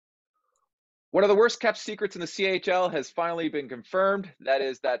One of the worst kept secrets in the CHL has finally been confirmed. That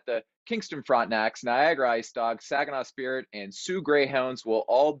is that the Kingston Frontenacs, Niagara Ice Dogs, Saginaw Spirit, and Sioux Greyhounds will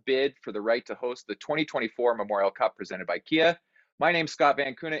all bid for the right to host the 2024 Memorial Cup presented by Kia. My name's Scott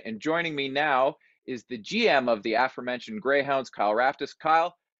Van Cunit, and joining me now is the GM of the aforementioned Greyhounds, Kyle Raftis.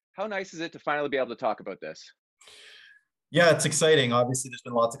 Kyle, how nice is it to finally be able to talk about this? Yeah, it's exciting. Obviously, there's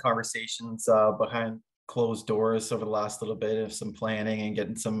been lots of conversations behind closed doors over the last little bit of some planning and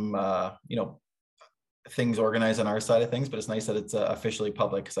getting some, things organized on our side of things. But it's nice that it's officially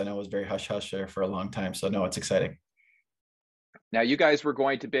public because I know it was very hush hush there for a long time. So no, it's exciting. Now, you guys were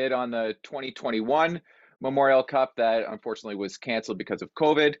going to bid on the 2021 Memorial Cup that unfortunately was canceled because of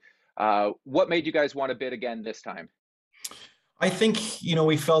COVID. What made you guys want to bid again this time? I think,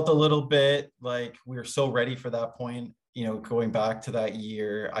 we felt a little bit like we were so ready for that point, going back to that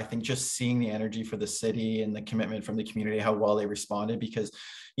year. I think just seeing the energy for the city and the commitment from the community, how well they responded, because,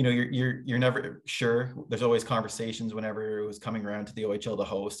 you're never sure. There's always conversations whenever it was coming around to the OHL to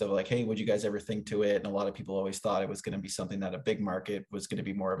host of like, hey, would you guys ever think to it? And a lot of people always thought it was going to be something that a big market was going to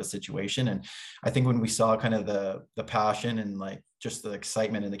be more of a situation. And I think when we saw kind of the passion and like just the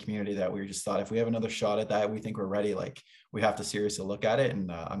excitement in the community, that we just thought if we have another shot at that, we think we're ready. Like we have to seriously look at it,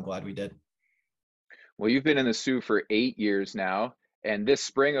 and I'm glad we did. Well, you've been in the Sioux for 8 years now, and this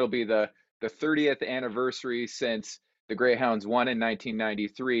spring it'll be the 30th anniversary since the Greyhounds won in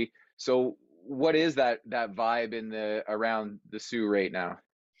 1993. So, what is that vibe in the around the Sioux right now?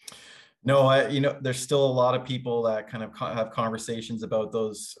 No, there's still a lot of people that kind of have conversations about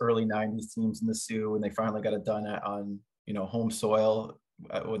those early '90s teams in the Sioux when they finally got it done on home soil.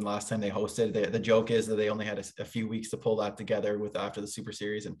 When last time they hosted, the joke is that they only had a few weeks to pull that together with after the Super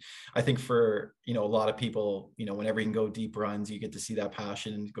Series. And I think for a lot of people, whenever you can go deep runs, you get to see that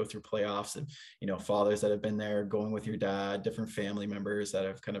passion and go through playoffs, and fathers that have been there, going with your dad, different family members that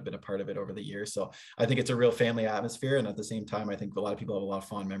have kind of been a part of it over the years. So I think it's a real family atmosphere, and at the same time, I think a lot of people have a lot of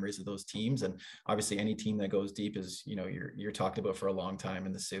fond memories of those teams. And obviously, any team that goes deep is you're talked about for a long time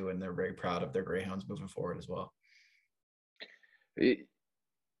in the Sioux, and they're very proud of their Greyhounds moving forward as well.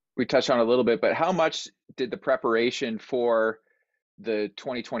 We touched on it a little bit, but how much did the preparation for the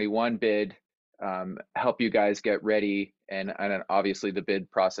 2021 bid help you guys get ready? And obviously the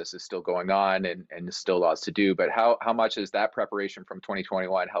bid process is still going on and there's still lots to do, but how much is that preparation from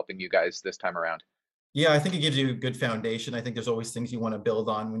 2021 helping you guys this time around? Yeah, I think it gives you a good foundation. I think there's always things you want to build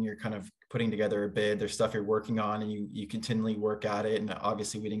on when you're kind of putting together a bid. There's stuff you're working on, and you continually work at it. And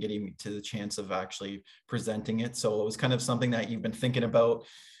obviously, we didn't get even to the chance of actually presenting it. So it was kind of something that you've been thinking about,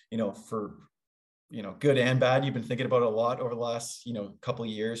 for good and bad. You've been thinking about it a lot over the last, couple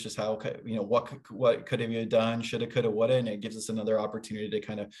of years, just how, what could have you done, shoulda, coulda, woulda, and it gives us another opportunity to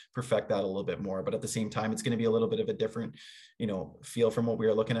kind of perfect that a little bit more. But at the same time, it's going to be a little bit of a different, feel from what we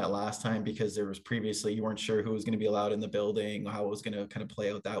were looking at last time, because there was previously, you weren't sure who was going to be allowed in the building, how it was going to kind of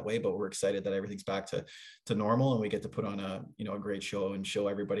play out that way. But we're excited that everything's back to normal, and we get to put on a great show and show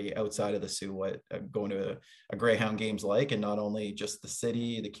everybody outside of the Sioux what going to a Greyhound game's like, and not only just the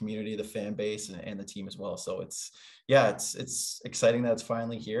city, the community, the fan base, and the team as well. So it's exciting that it's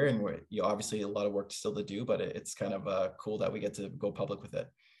finally here, and you obviously a lot of work still to do, but it's kind of cool that we get to go public with it.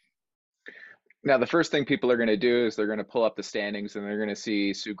 Now, the first thing people are going to do is they're going to pull up the standings and they're going to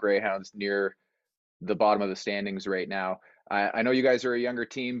see Sioux Greyhounds near the bottom of the standings right now. I know you guys are a younger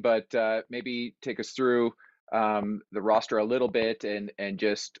team, but maybe take us through the roster a little bit and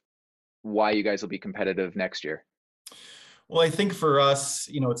just why you guys will be competitive next year. Well, I think for us,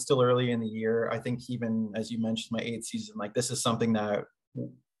 it's still early in the year. I think even as you mentioned, my eighth season, like this is something that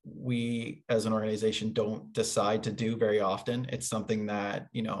we as an organization don't decide to do very often. It's something that,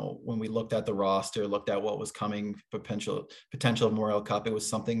 when we looked at the roster, looked at what was coming, potential Memorial Cup, it was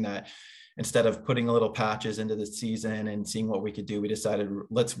something that instead of putting a little patches into the season and seeing what we could do, we decided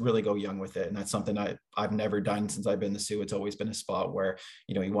let's really go young with it. And that's something I've never done since I've been in the Sioux. It's always been a spot where,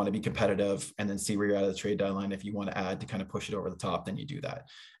 you want to be competitive and then see where you're at the trade deadline. If you want to add to kind of push it over the top, then you do that.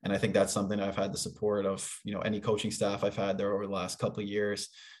 And I think that's something I've had the support of, any coaching staff I've had there over the last couple of years.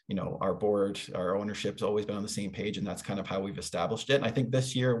 Our board, our ownership's always been on the same page, and that's kind of how we've established it. And I think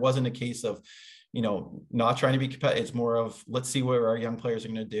this year wasn't a case of, not trying to be competitive. It's more of let's see what our young players are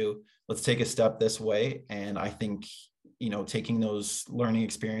going to do. Let's take a step this way. And I think, taking those learning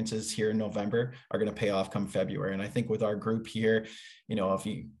experiences here in November are going to pay off come February. And I think with our group here, if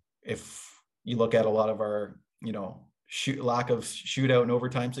you look at a lot of our, lack of shootout and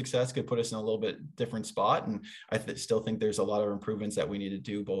overtime success could put us in a little bit different spot. And I still think there's a lot of improvements that we need to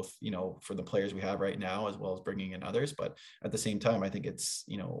do, both, for the players we have right now, as well as bringing in others. But at the same time, I think it's,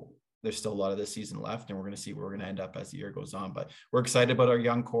 there's still a lot of this season left, and we're going to see where we're going to end up as the year goes on. But we're excited about our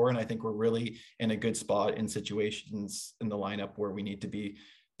young core, and I think we're really in a good spot in situations in the lineup where we need to be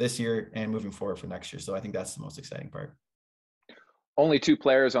this year and moving forward for next year. So I think that's the most exciting part. Only two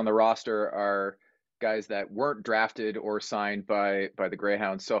players on the roster are guys that weren't drafted or signed by the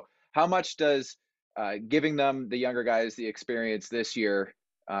Greyhounds. So how much does giving them, the younger guys, the experience this year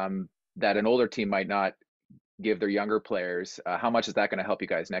that an older team might not give their younger players, how much is that going to help you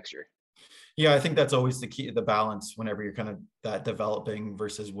guys next year? Yeah, I think that's always the key, the balance whenever you're kind of that developing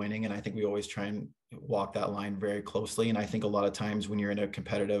versus winning. And I think we always try and walk that line very closely. And I think a lot of times when you're in a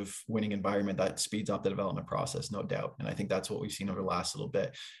competitive winning environment, that speeds up the development process, no doubt. And I think that's what we've seen over the last little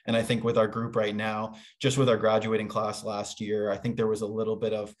bit. And I think with our group right now, just with our graduating class last year, I think there was a little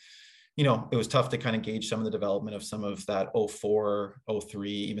bit of, it was tough to kind of gauge some of the development of some of that 04, 03,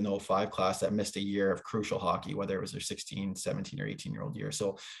 even the 05 class that missed a year of crucial hockey, whether it was their 16, 17, or 18-year-old year.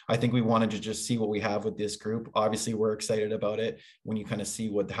 So I think we wanted to just see what we have with this group. Obviously, we're excited about it. When you kind of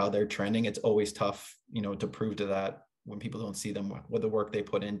see how they're trending, it's always tough, to prove to that when people don't see them with the work they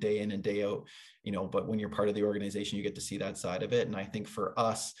put in and day out, but when you're part of the organization, you get to see that side of it. And I think for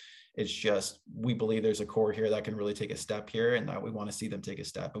us, it's just, we believe there's a core here that can really take a step here, and that we want to see them take a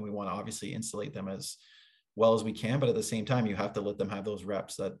step, and we want to obviously insulate them as well as we can. But at the same time, you have to let them have those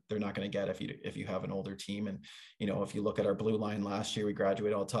reps that they're not going to get if you have an older team. And, if you look at our blue line last year, we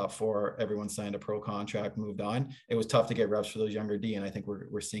graduated all top four, everyone signed a pro contract, moved on. It was tough to get reps for those younger D. And I think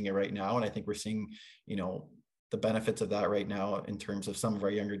we're seeing it right now. And I think we're seeing, the benefits of that right now in terms of some of our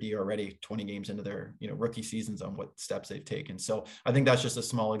younger D already 20 games into their, rookie seasons on what steps they've taken. So I think that's just a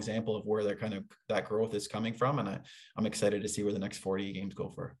small example of where they're kind of that growth is coming from. And I'm excited to see where the next 40 games go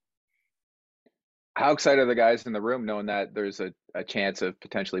for. How excited are the guys in the room knowing that there's a chance of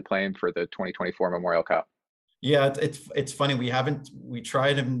potentially playing for the 2024 Memorial Cup? Yeah, it's funny. We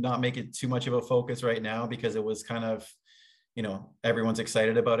try to not make it too much of a focus right now because it was kind of, everyone's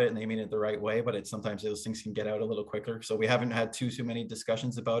excited about it and they mean it the right way, but sometimes those things can get out a little quicker. So we haven't had too many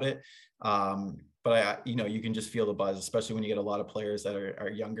discussions about it. But you can just feel the buzz, especially when you get a lot of players that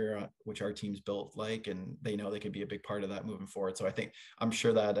are younger, which our team's built like, and they know they could be a big part of that moving forward. So I'm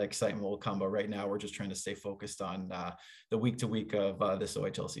sure that excitement will come, but right now we're just trying to stay focused on the week to week of this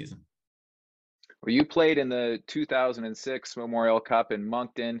OHL season. Well, you played in the 2006 Memorial Cup in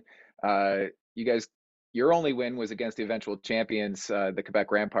Moncton. You guys, your only win was against the eventual champions, the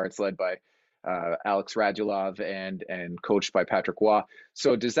Quebec Ramparts, led by Alex Radulov and coached by Patrick Waugh.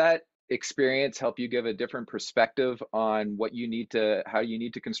 So does that experience help you give a different perspective on how you need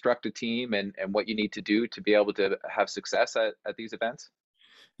to construct a team and what you need to do to be able to have success at these events?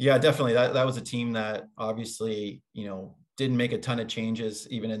 Yeah, definitely. That was a team that obviously, didn't make a ton of changes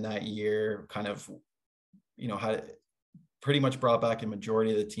even in that year, kind of, had pretty much brought back a majority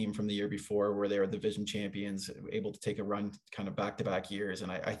of the team from the year before where they were division champions, able to take a run kind of back-to-back years.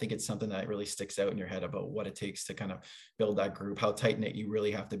 And I think it's something that really sticks out in your head about what it takes to kind of build that group, how tight-knit you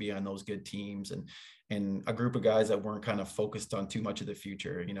really have to be on those good teams, and a group of guys that weren't kind of focused on too much of the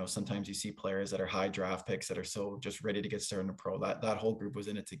future. Sometimes you see players that are high draft picks that are so just ready to get started in the pro. That whole group was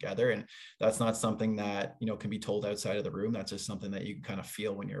in it together. And that's not something that, can be told outside of the room. That's just something that you can kind of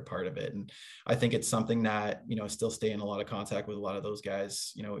feel when you're a part of it. And I think it's something that, still stay in a lot of contact with a lot of those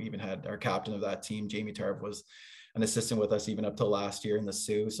guys. Even had our captain of that team, Jamie Tarb, was an assistant with us even up till last year in the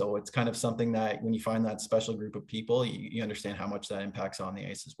Sioux. So it's kind of something that when you find that special group of people, you understand how much that impacts on the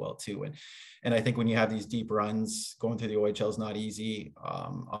ice as well too. And I think when you have these deep runs, going through the OHL is not easy.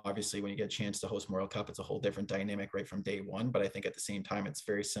 Obviously, when you get a chance to host Memorial Cup, it's a whole different dynamic right from day one. But I think at the same time, it's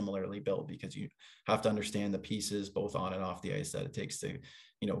very similarly built because you have to understand the pieces both on and off the ice that it takes to,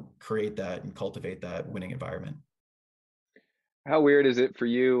 create that and cultivate that winning environment. How weird is it for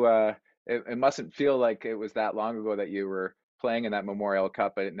you? It mustn't feel like it was that long ago that you were playing in that Memorial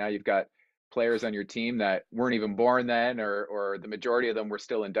Cup, but now you've got players on your team that weren't even born then, or the majority of them were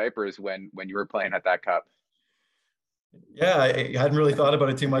still in diapers when you were playing at that cup. Yeah, I hadn't really thought about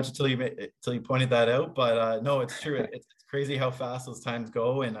it too much until you pointed that out. But no, it's true. It's crazy how fast those times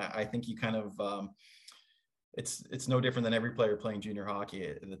go, and I think you kind of it's no different than every player playing junior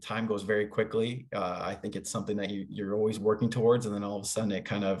hockey. The time goes very quickly. I think it's something that you're always working towards, and then all of a sudden it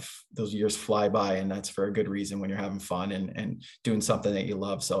kind of, those years fly by, and that's for a good reason when you're having fun and doing something that you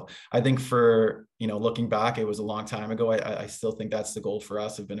love. So I think for, looking back, it was a long time ago. I still think that's the goal for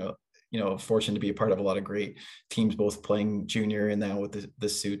us. I've been fortunate to be a part of a lot of great teams, both playing junior and now with the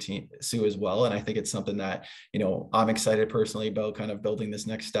Sioux as well. And I think it's something that, I'm excited personally about kind of building this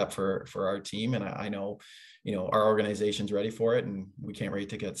next step for our team. And I know, our organization's ready for it, and we can't wait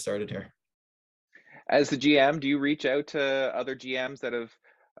to get started here. As the GM, do you reach out to other GMs that have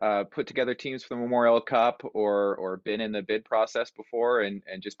put together teams for the Memorial Cup or been in the bid process before and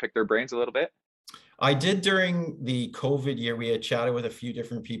just pick their brains a little bit? I did during the COVID year. We had chatted with a few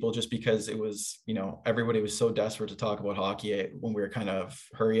different people just because it was, everybody was so desperate to talk about hockey when we were kind of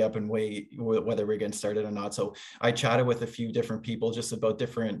hurry up and wait whether we're getting started or not. So I chatted with a few different people just about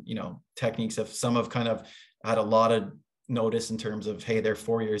different, techniques. Of some have kind of had a lot of notice in terms of, hey, they're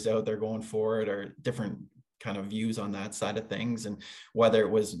 4 years out, they're going for it, or different kind of views on that side of things, and whether it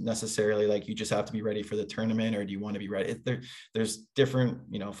was necessarily like you just have to be ready for the tournament or do you want to be ready. There's different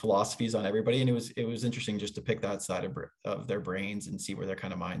philosophies on everybody, and it was interesting just to pick that side of their brains and see where their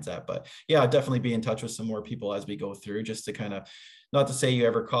kind of mind's at. But yeah, I'll definitely be in touch with some more people as we go through, just to kind of, not to say you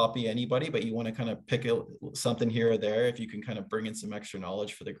ever copy anybody, but you want to kind of pick something here or there. If you can kind of bring in some extra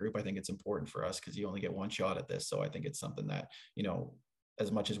knowledge for the group, I think it's important for us because you only get one shot at this. So I think it's something that, as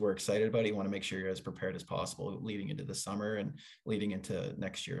much as we're excited about it, you want to make sure you're as prepared as possible leading into the summer and leading into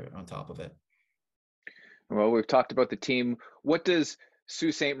next year on top of it. Well, we've talked about the team. What does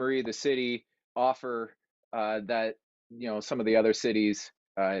Sault Ste. Marie, the city, offer that some of the other cities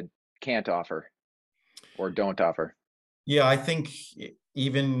can't offer or don't offer? Yeah, I think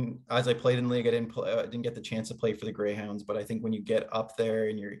even as I played in league, I didn't get the chance to play for the Greyhounds, but I think when you get up there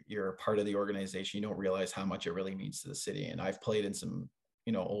and you're a part of the organization, you don't realize how much it really means to the city. And I've played in some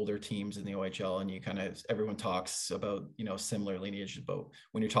older teams in the OHL, and you kind of, everyone talks about similar lineage, but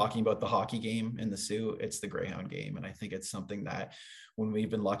when you're talking about the hockey game in the Sioux, it's the Greyhound game. And I think it's something that when we've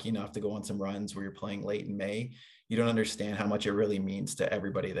been lucky enough to go on some runs where you're playing late in May, you don't understand how much it really means to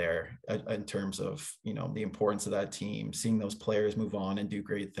everybody there in terms of the importance of that team, seeing those players move on and do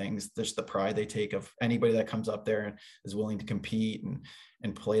great things. There's the pride they take of anybody that comes up there and is willing to compete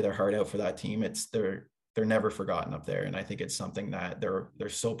and play their heart out for that team. They're never forgotten up there. And I think it's something that they're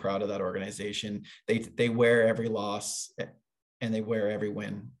so proud of that organization. They wear every loss and they wear every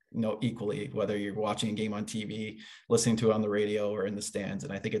win, equally, whether you're watching a game on TV, listening to it on the radio, or in the stands.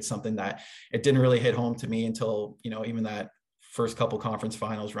 And I think it's something that it didn't really hit home to me until, even that first couple conference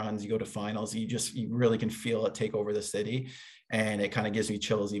finals runs, you go to finals, you really can feel it take over the city. And it kind of gives me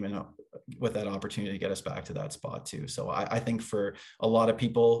chills even with that opportunity to get us back to that spot too. So I think for a lot of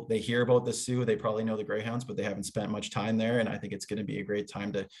people, they hear about the Sioux, they probably know the Greyhounds, but they haven't spent much time there. And I think it's going to be a great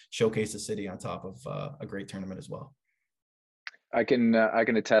time to showcase the city on top of a great tournament as well. I can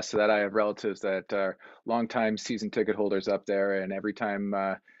attest to that. I have relatives that are longtime season ticket holders up there, and every time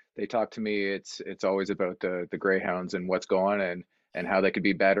they talk to me, it's always about the Greyhounds and what's going and how they could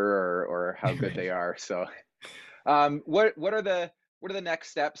be better or how good they are. So, what are the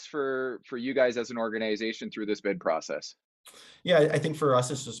next steps for you guys as an organization through this bid process? Yeah, I think for us,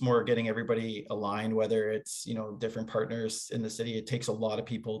 it's just more getting everybody aligned, whether it's, different partners in the city. It takes a lot of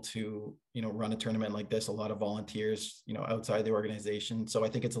people to, run a tournament like this, a lot of volunteers, outside the organization. So I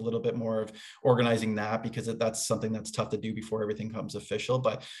think it's a little bit more of organizing that, because that's something that's tough to do before everything comes official.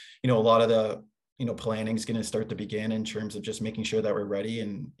 But, a lot of the, planning is going to start to begin in terms of just making sure that we're ready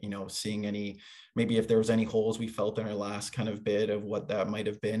and, seeing maybe if there was any holes we felt in our last kind of bid of what that might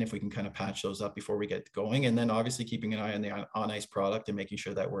have been, if we can kind of patch those up before we get going. And then obviously keeping an eye on the on ice product and making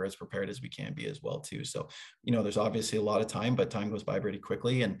sure that we're as prepared as we can be as well too. So, there's obviously a lot of time, but time goes by pretty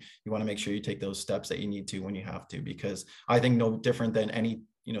quickly, and you want to make sure you take those steps that you need to when you have to, because I think no different than any,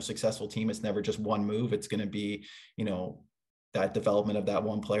 successful team, it's never just one move. It's going to be, that development of that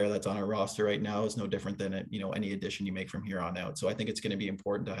one player that's on our roster right now is no different than any addition you make from here on out. So I think it's going to be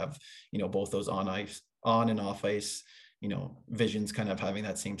important to have, both those on and off ice, visions kind of having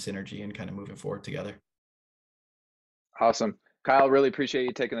that same synergy and kind of moving forward together. Awesome. Kyle, really appreciate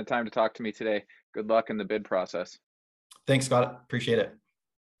you taking the time to talk to me today. Good luck in the bid process. Thanks, Scott. Appreciate it.